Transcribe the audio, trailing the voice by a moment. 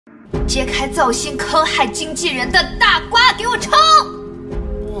揭开造星坑害经纪人的大瓜，给我冲！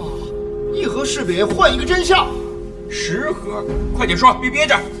哇，一盒柿饼换一个真相，10盒，快点说，别憋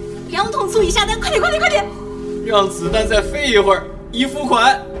着。2桶醋以下单，快点快点快点！让子弹再飞一会儿，已付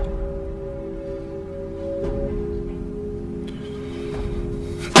款。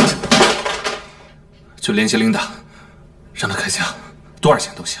就联系领导，让他开价，多少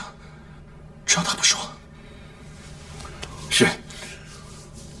钱都行，只要他不说。是。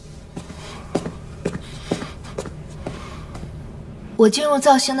我进入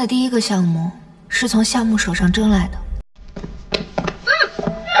造星的第一个项目是从项目手上争来的。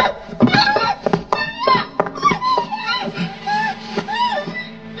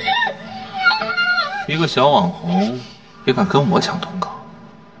一个小网红也敢跟我抢通告，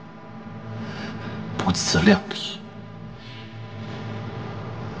不自量力。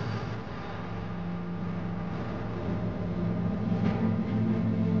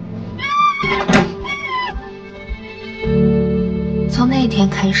从那一天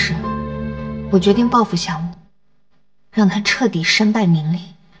开始，我决定报复项目，让他彻底身败名裂。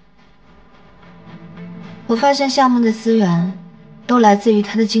我发现项目的资源都来自于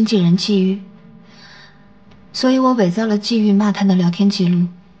他的经纪人季玉，所以我伪造了季玉骂他的聊天记录。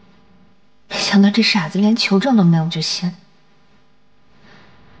没想到这傻子连求证都没有就信。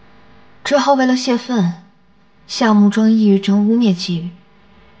之后为了泄愤，项目装抑郁症污蔑季玉，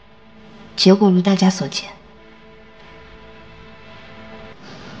结果如大家所见。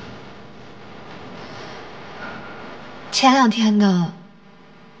前2天的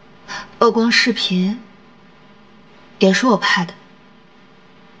曝光视频也是我拍的。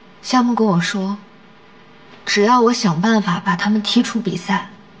项目跟我说，只要我想办法把他们踢出比赛，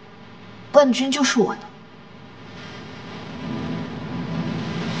冠军就是我的。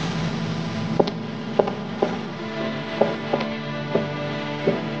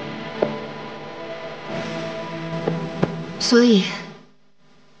所以，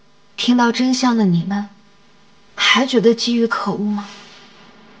听到真相的你们，还觉得季玉可恶吗？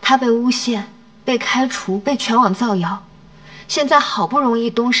他被诬陷、被开除、被全网造谣，现在好不容易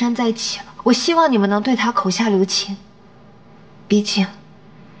东山再起了。我希望你们能对他口下留情，毕竟，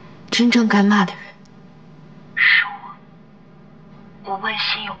真正该骂的人是我，我问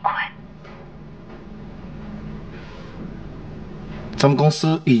心有愧。咱们公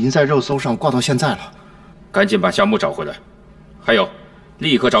司已经在热搜上挂到现在了，赶紧把项目找回来，还有，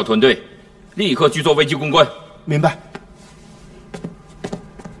立刻找团队，立刻去做危机公关。明白。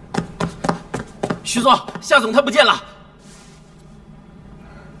徐总，夏总他不见了，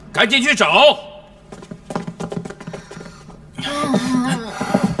赶紧去找。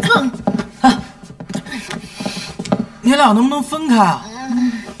你俩能不能分开啊？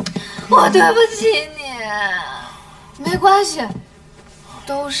我对不起你，没关系，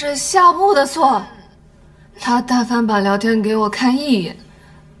都是夏木的错。他但凡把聊天给我看一眼，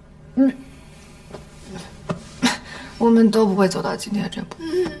我们都不会走到今天这步。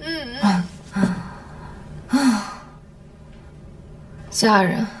家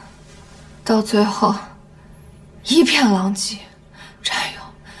人到最后一片狼藉，战友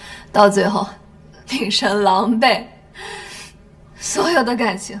到最后名声狼狈，所有的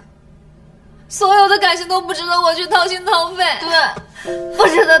感情都不值得我去掏心掏肺。对，不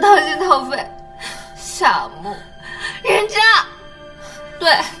值得掏心掏肺。夏木，人渣，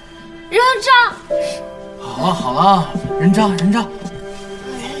对，人渣。好了好了，人渣人渣。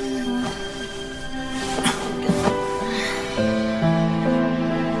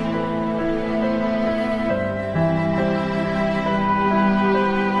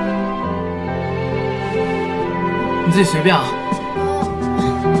你自己随便啊。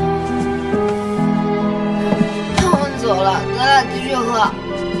他们走了，咱俩继续喝。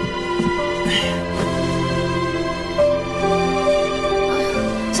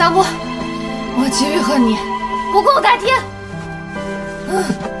夏木，我继续和你不共戴天。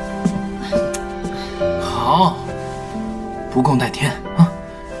好，不共戴天啊。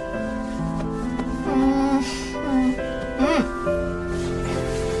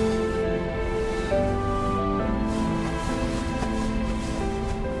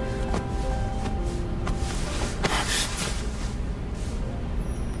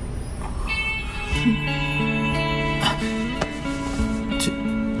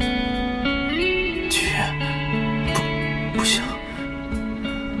不行，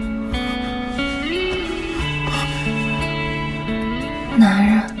男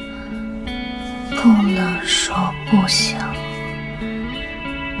人不能说不行。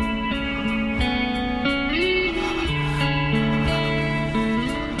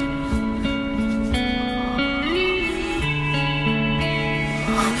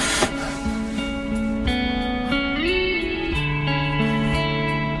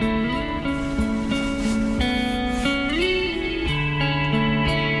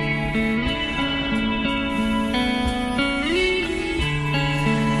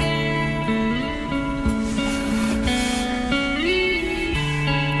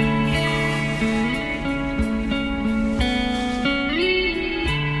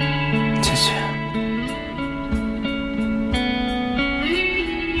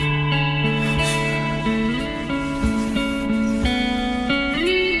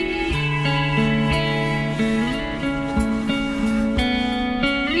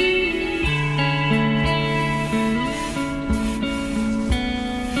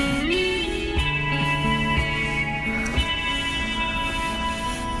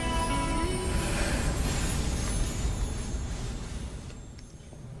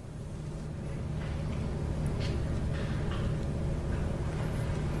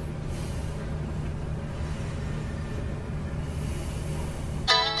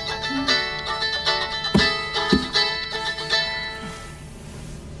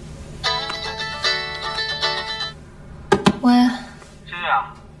喂，金玉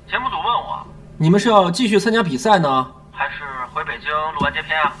啊，节目组问我，你们是要继续参加比赛呢，还是回北京录完接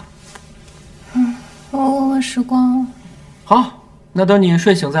片啊？我问问时光。好，那等你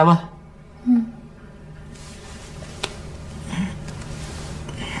睡醒再问。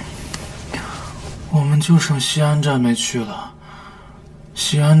我们就剩西安站没去了。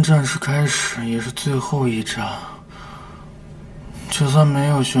西安站是开始也是最后一站。就算没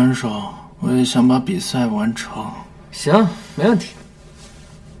有选手，我也想把比赛完成。行，没问题。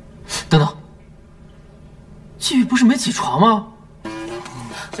等等，季宇不是没起床吗？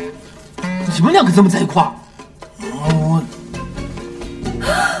你们两个怎么在一块儿？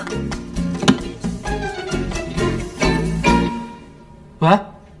喂，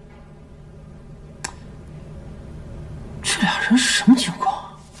这俩人什么情况？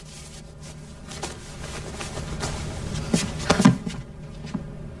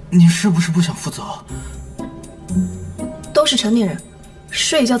你是不是不想负责？都是成年人，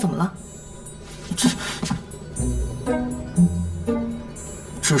睡一觉怎么了？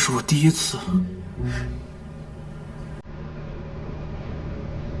这是我第一次。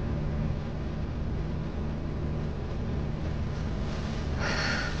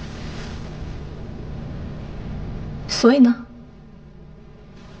所以呢？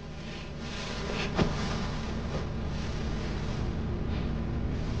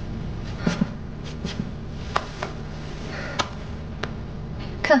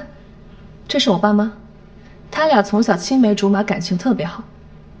看，这是我爸妈，他俩从小青梅竹马，感情特别好。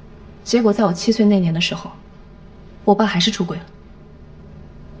结果在我7岁那年的时候，我爸还是出轨了。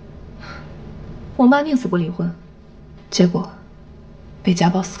我妈宁死不离婚，结果被家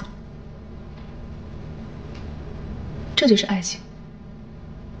暴死了。这就是爱情。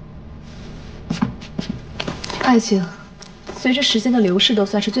爱情随着时间的流逝都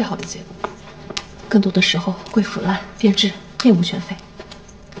算是最好的结果，更多的时候会腐烂变质，面目全非。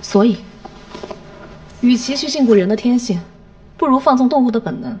所以，与其去禁锢人的天性，不如放纵动物的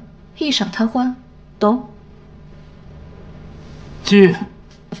本能，一晌贪欢，懂？季，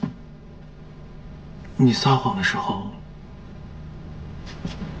你撒谎的时候，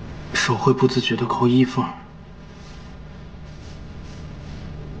手会不自觉地抠衣缝。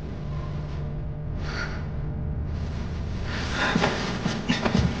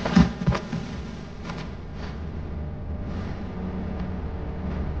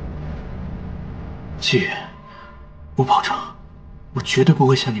季，我保证，我绝对不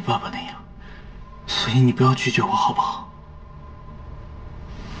会像你爸爸那样，所以你不要拒绝我，好不好？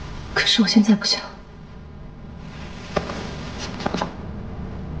可是我现在不想。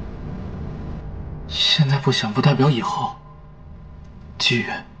现在不想不代表以后。季宇，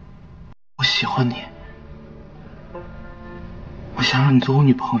我喜欢你，我想让你做我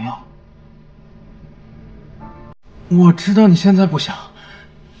女朋友。我知道你现在不想，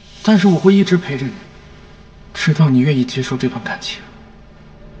但是我会一直陪着你，直到你愿意接受这段感情。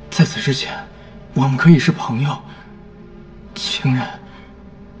在此之前，我们可以是朋友、情人、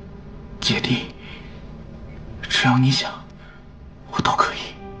姐弟，只要你想，我都可以。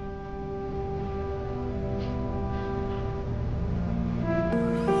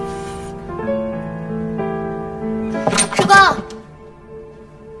时光，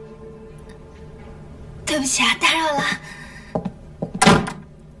对不起啊，打扰了。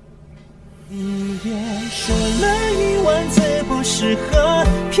一夜说了1万次不适合，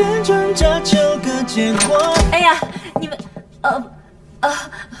偏挣扎9个结果。哎呀，你们，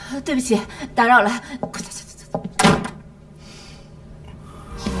对不起，打扰了。快走走走走。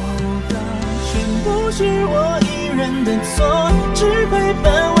是我一人的错，只会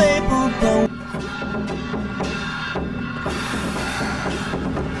半为不懂。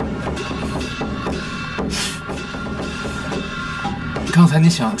刚才你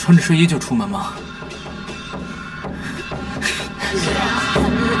想穿着睡衣就出门吗？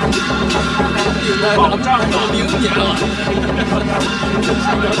保障到明年了。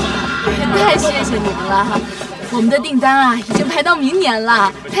太谢谢你们了哈！我们的订单啊已经排到明年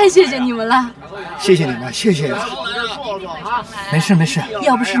了，太谢谢你们了。谢谢你们，谢谢。没事没事。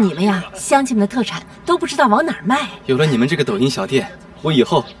要不是你们呀，乡亲们的特产都不知道往哪儿卖。有了你们这个抖音小店，我以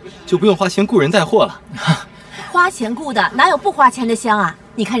后就不用花钱雇人带货了。花钱雇的哪有不花钱的香啊？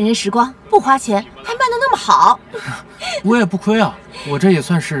你看人家时光不花钱还卖得那么好。我也不亏啊，我这也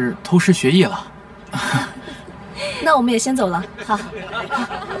算是偷师学艺了。那我们也先走了。好，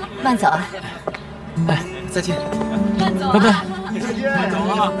慢走啊。哎，再见。慢走啊。拜拜。再见。慢走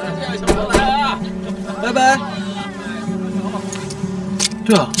啊。拜拜。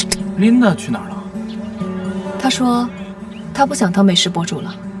对了，琳达去哪儿了？她说，她不想当美食博主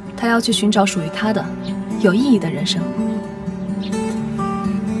了，她要去寻找属于她的有意义的人生。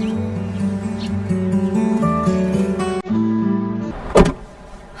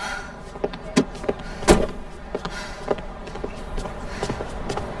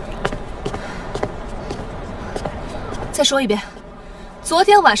再说一遍，昨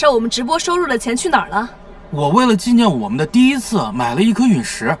天晚上我们直播收入的钱去哪儿了？我为了纪念我们的第一次，买了一颗陨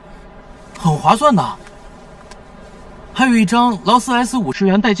石，很划算的。还有一张劳斯莱斯50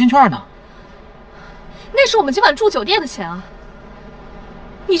元代金券呢。那是我们今晚住酒店的钱啊！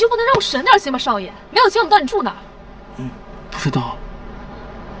你就不能让我省点心吗，少爷？没有钱我们到底住哪儿？不知道。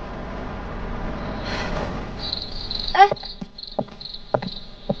哎，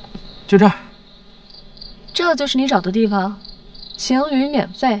就这儿。这就是你找的地方，情侣免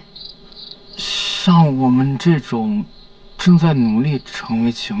费。像我们这种正在努力成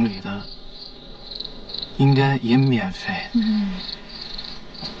为情侣的，应该也免费。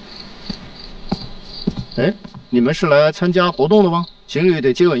哎，你们是来参加活动的吗？情侣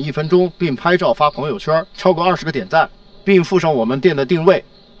得接吻1分钟，并拍照发朋友圈，超过20个点赞，并附上我们店的定位，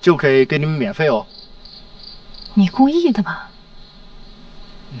就可以给你们免费哦。你故意的吧？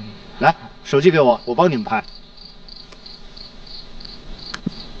来，手机给我，我帮你们拍。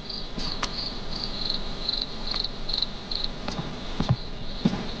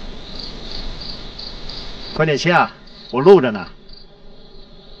快点切啊，我录着呢。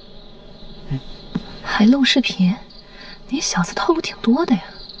还录视频？你小子套路挺多的呀。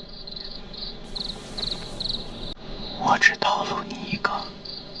我只套路你一个。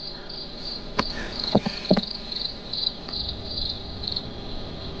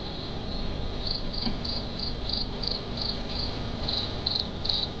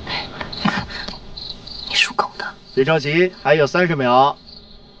你属狗的。别着急，还有30秒。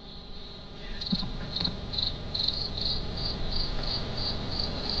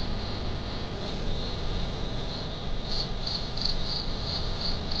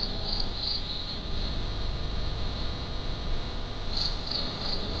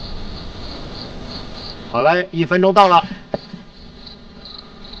好嘞，1分钟到了。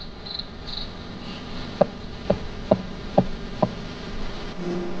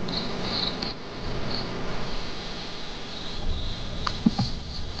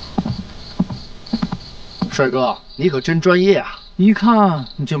帅哥，你可真专业啊！一看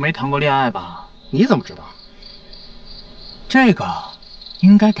你就没谈过恋爱吧？你怎么知道？这个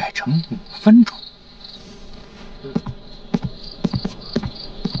应该改成5分钟。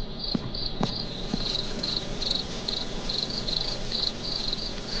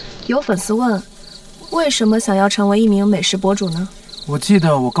有粉丝问，为什么想要成为一名美食博主呢？我记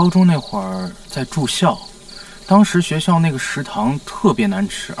得我高中那会儿在住校，当时学校那个食堂特别难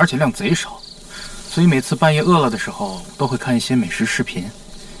吃，而且量贼少，所以每次半夜饿了的时候都会看一些美食视频。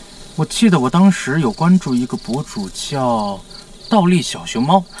我记得我当时有关注一个博主叫倒立小熊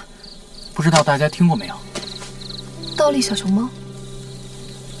猫，不知道大家听过没有？倒立小熊猫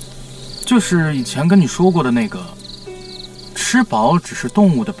就是以前跟你说过的那个，吃饱只是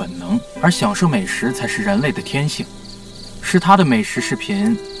动物的本能，而享受美食才是人类的天性。是他的美食视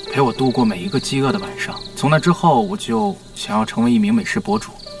频陪我度过每一个饥饿的晚上。从那之后，我就想要成为一名美食博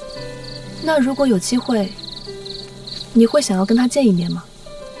主。那如果有机会，你会想要跟他见一面吗？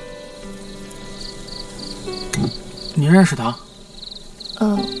你认识他？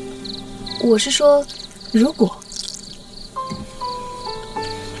我是说，如果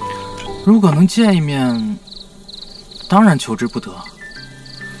能见一面，当然求之不得。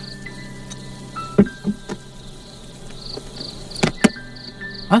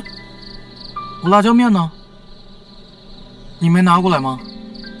哎，我辣椒面呢？你没拿过来吗？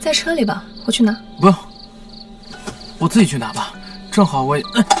在车里吧，我去拿。不用，我自己去拿吧。正好我也……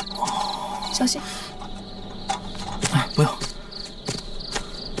小心。不用。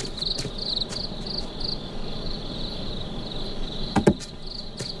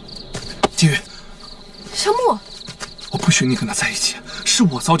季宇，小木，我不许你跟他在一起，是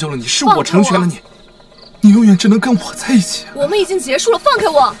我造就了你，是我成全了你，你永远只能跟我在一起。我们已经结束了，放开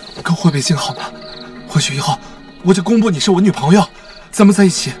我。跟回北京好吗？或许以后我就公布你是我女朋友，咱们在一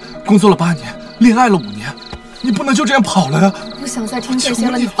起工作了8年，恋爱了5年，你不能就这样跑了呀！不想再听这些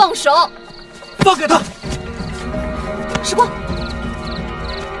了，你放手！放开他！时光，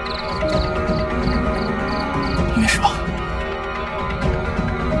你没事吧？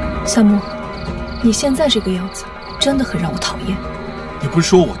夏木，你现在这个样子真的很让我讨厌。你不是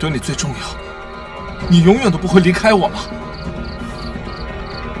说我对你最重要，你永远都不会离开我吗？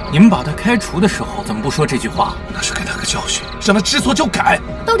你们把他开除的时候怎么不说这句话？那是给他个教训，让他知错就改。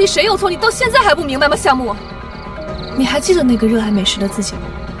到底谁有错？你到现在还不明白吗？夏木，你还记得那个热爱美食的自己吗？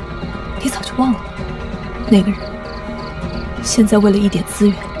你早就忘了，那个人现在为了一点资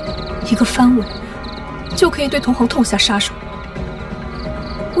源，一个番位，就可以对同行痛下杀手。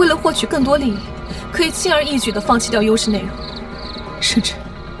为了获取更多利益，可以轻而易举地放弃掉优势内容，甚至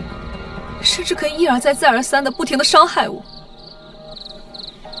可以一而再再而三地不停地伤害我。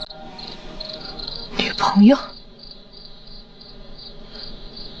女朋友，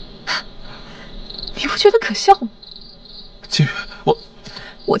你不觉得可笑吗？季宇，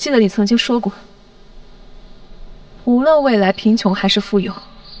我记得你曾经说过，无论未来贫穷还是富有，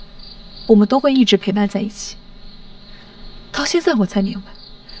我们都会一直陪伴在一起。到现在我才明白，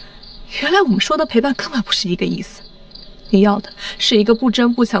原来我们说的陪伴根本不是一个意思。你要的是一个不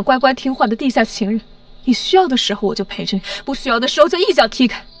争不抢、乖乖听话的地下情人。你需要的时候我就陪着你，不需要的时候就一脚踢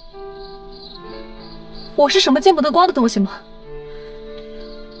开。我是什么见不得光的东西吗？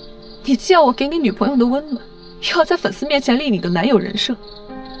你既要我给你女朋友的温暖，又要在粉丝面前立你的男友人设，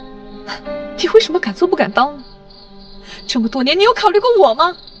你为什么敢做不敢当呢？这么多年，你有考虑过我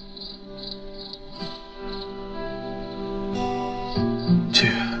吗？季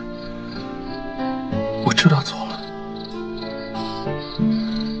宇，我知道错了，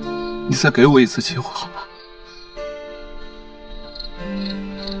你再给我一次机会好吗？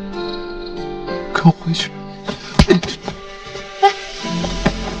跟我回去。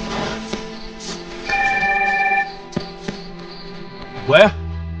喂，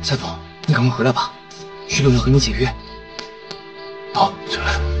夏总，你赶快回来吧，徐总要和你解约。好，进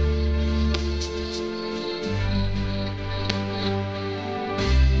来。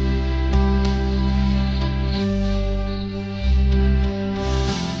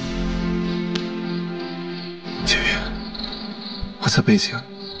季宇，我在北京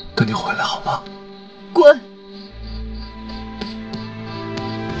等你回来好吗？滚！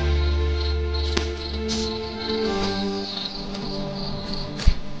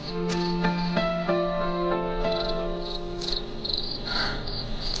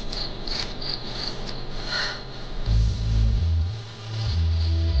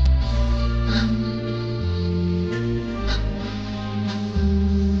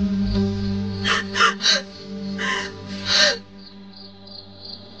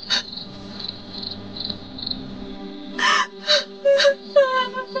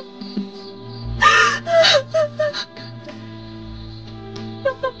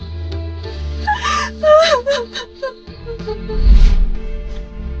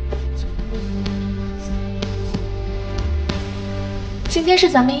今天是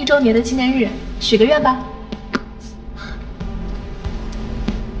咱们1周年的纪念日，许个愿吧。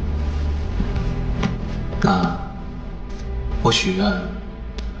那我许愿，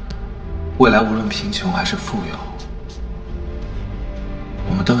未来无论贫穷还是富有，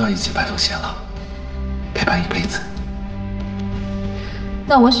我们都要一起白头偕老，陪伴一辈子。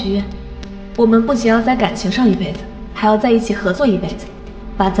那我许愿，我们不仅要在感情上一辈子，还要在一起合作一辈子，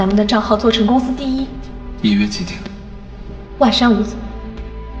把咱们的账号做成公司第一。一约既定，万山无阻。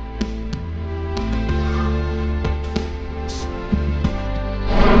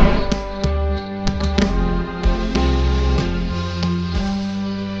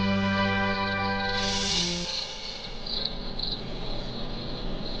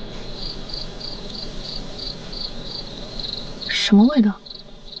什么味道？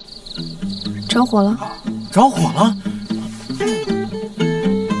着火了！着火了！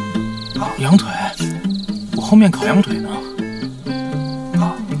羊腿，我后面烤羊腿呢。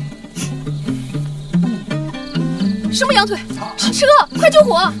什么羊腿？车，快救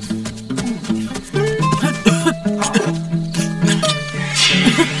火！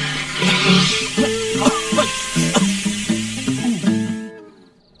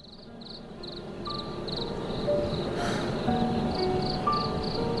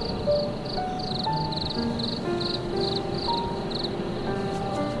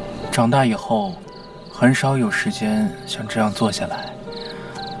长大以后，很少有时间像这样坐下来，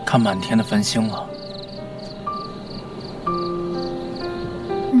看满天的繁星了。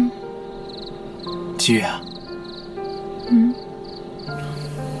季月啊。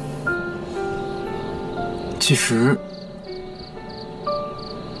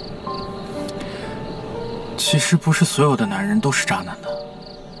其实不是所有的男人都是渣男的。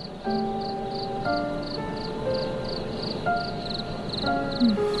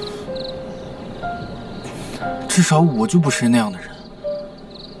至少我就不是那样的人。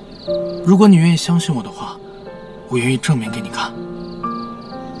如果你愿意相信我的话，我愿意证明给你看。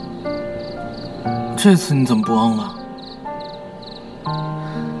这次你怎么不昂了？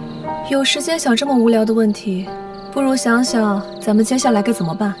有时间想这么无聊的问题，不如想想咱们接下来该怎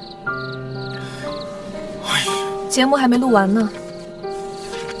么办。节目还没录完呢，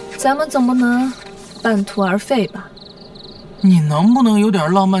咱们总不能半途而废吧？你能不能有点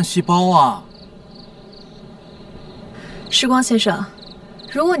浪漫细胞啊？时光先生，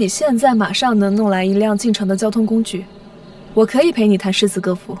如果你现在马上能弄来一辆进城的交通工具，我可以陪你谈诗词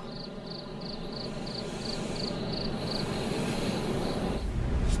歌赋。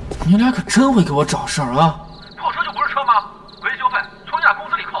你俩可真会给我找事儿啊！破车就不是车吗？维修费从你俩工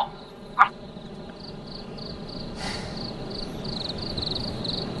资里扣。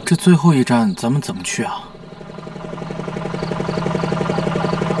这最后一站咱们怎么去啊？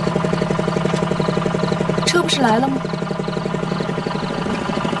车不是来了吗？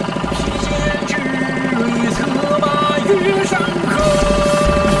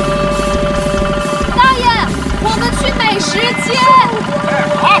大爷，我们去美食街。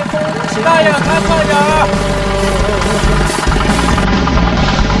好，大爷开快点。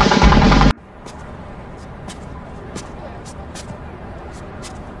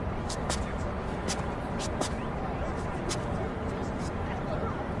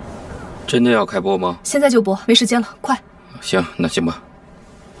真的要开播吗？现在就播，没时间了，快！行，那行吧。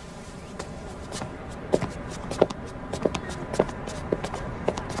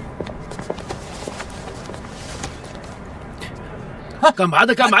干嘛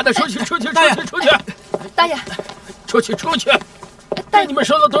的？干嘛的？出去！出去！出去！出去！大爷，出去！出去！跟你们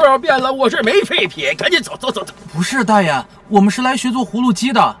说了多少遍了，我这没废品，赶紧走走走走。不是大爷，我们是来学做葫芦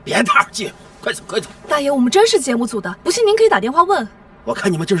鸡的。别大劲，快走快走。大爷，我们真是节目组的，不信您可以打电话问。我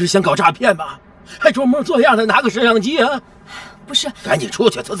看你们这是想搞诈骗吧？还装模作样的拿个摄像机啊？不是，赶紧出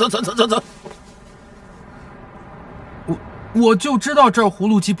去！走走走走走走。我就知道这儿葫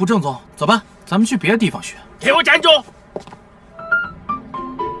芦鸡不正宗，走吧，咱们去别的地方学。给我站住！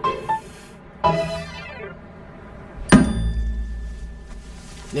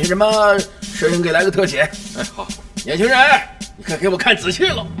那什么，摄影给来个特写。哎，好。年轻人，你可给我看仔细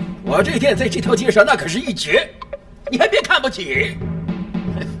了，我这店在这条街上那可是一绝，你还别看不起。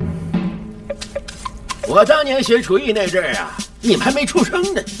我当年学厨艺那阵儿啊，你们还没出生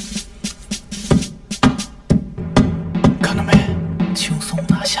呢。看到没？轻松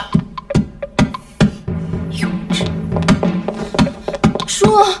拿下。幼稚。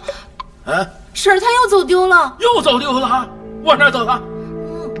叔，啊，婶儿她又走丢了。又走丢了？往哪儿走了？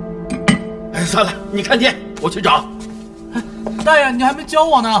哎，算了，你看店，我去找。哎，大爷，你还没教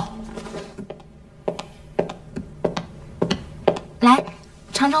我呢。来，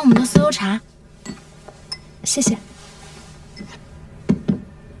尝尝我们的酥油茶。谢谢。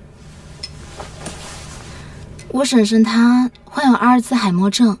我婶婶她患有阿尔兹海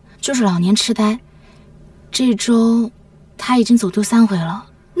默症，就是老年痴呆。这周她已经走丢3回了。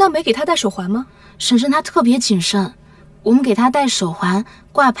那没给她戴手环吗？婶婶她特别谨慎，我们给她戴手环、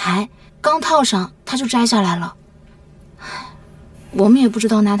挂牌，刚套上她就摘下来了。我们也不知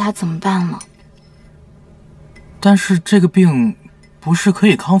道拿她怎么办了。但是这个病不是可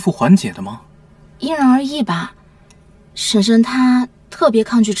以康复缓解的吗？因人而异吧。婶婶她特别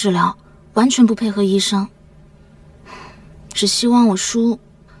抗拒治疗，完全不配合医生。只希望我叔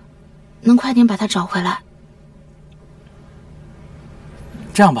能快点把她找回来。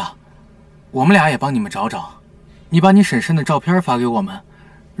这样吧，我们俩也帮你们找找。你把你婶婶的照片发给我们，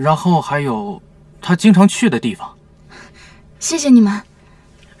然后还有她经常去的地方。谢谢你们。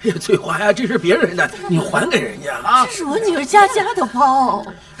哎呀，翠华呀，这是别人的，你还给人家啊！这是我女儿佳佳的包，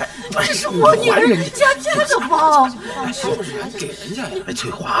这是我女儿佳佳的包。给人家呀！哎，翠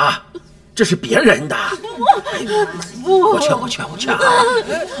华，这是别人的。我去啊！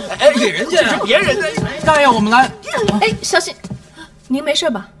哎，给人家，这是别人的。大爷，我们来。哎，小心，您没事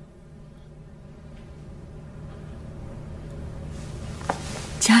吧？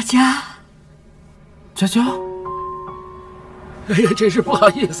佳佳，佳佳。哎呀，真是不好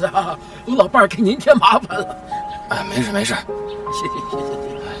意思啊，我老伴儿给您添麻烦了。哎，没事没事，谢谢。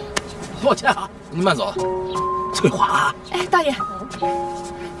多少钱啊？你慢走。翠华，哎，大爷，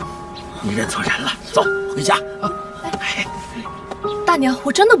你认错人了，走回家。哎，大娘，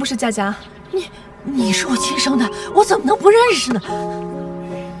我真的不是佳佳。你是我亲生的，我怎么能不认识呢？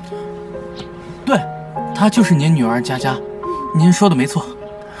对，她就是您女儿佳佳，您说的没错，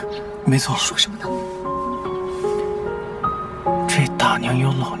没错。说什么呢？这大娘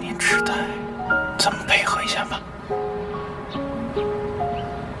有老年痴呆，咱们配合一下吧。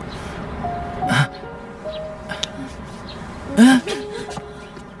哎，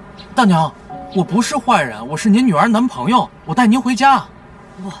大娘，我不是坏人，我是您女儿男朋友，我带您回家。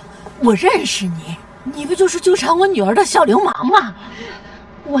我认识你，你不就是纠缠我女儿的小流氓吗？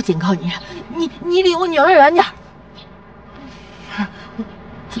我警告你，你离我女儿远点。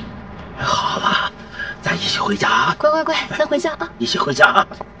好了，咱一起回家啊！乖，咱回家啊！一起回家啊！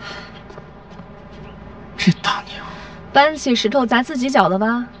这大娘，搬起石头砸自己脚的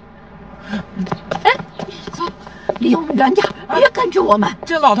吧？哎，走，离我们远点，别跟着我们。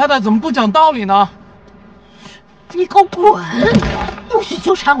这老太太怎么不讲道理呢？你给我滚！不许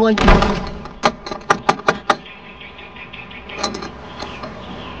纠缠我女儿！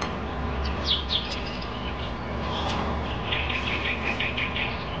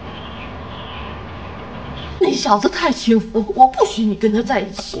那小子太轻浮，我不许你跟他在一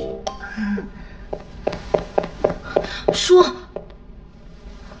起。叔，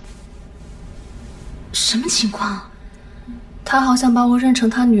什么情况？他好像把我认成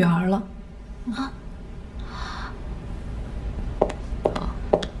他女儿了。啊？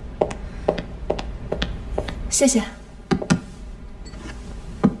谢谢。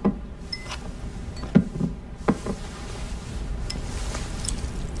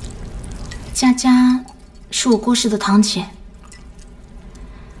佳佳是我过世的堂姐。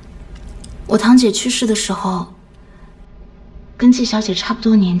我堂姐去世的时候，跟季小姐差不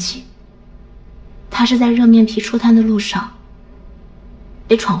多年纪。她是在热面皮出摊的路上，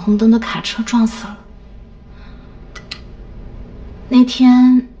被闯红灯的卡车撞死了。那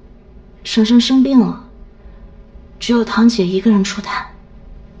天，婶婶生病了。只有堂姐一个人出摊。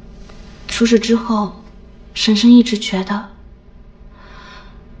出事之后，婶婶一直觉得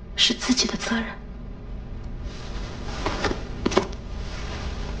是自己的责任。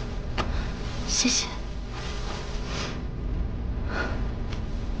谢谢。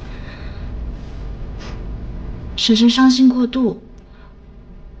婶婶伤心过度，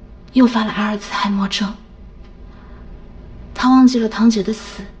又发了阿尔茨海默症。她忘记了堂姐的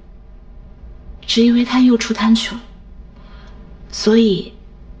死，只以为她又出摊去了。所以，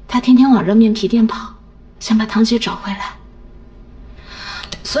他天天往热面皮店跑，想把堂姐找回来。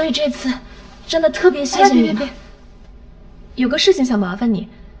所以这次真的特别谢谢你们。别，有个事情想麻烦你，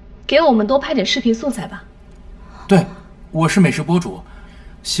给我们多拍点视频素材吧。对，我是美食博主，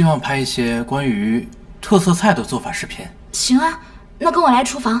希望拍一些关于特色菜的做法视频。行啊，那跟我来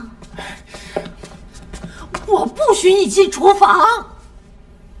厨房。我不许你进厨房。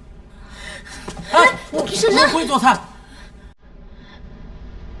哎，我会做菜。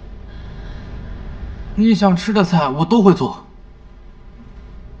你想吃的菜我都会做。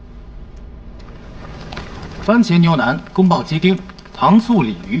番茄牛腩、宫保鸡丁、糖醋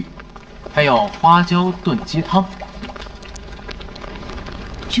鲤鱼，还有花椒炖鸡汤。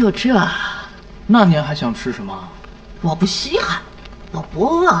就这？那您还想吃什么？我不稀罕，我不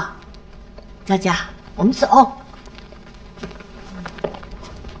饿。佳佳，我们走。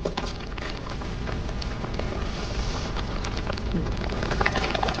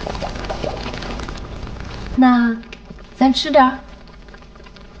那咱吃点儿。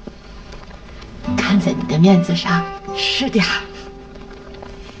看在你的面子上，吃点儿。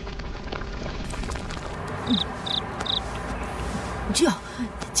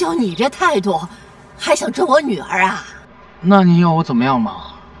就你这态度，还想争我女儿啊？那你要我怎么样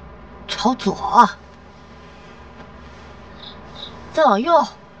嘛？朝左，再往右，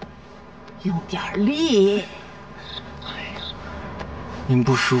用点力。您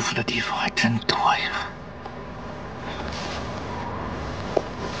不舒服的地方还真多呀。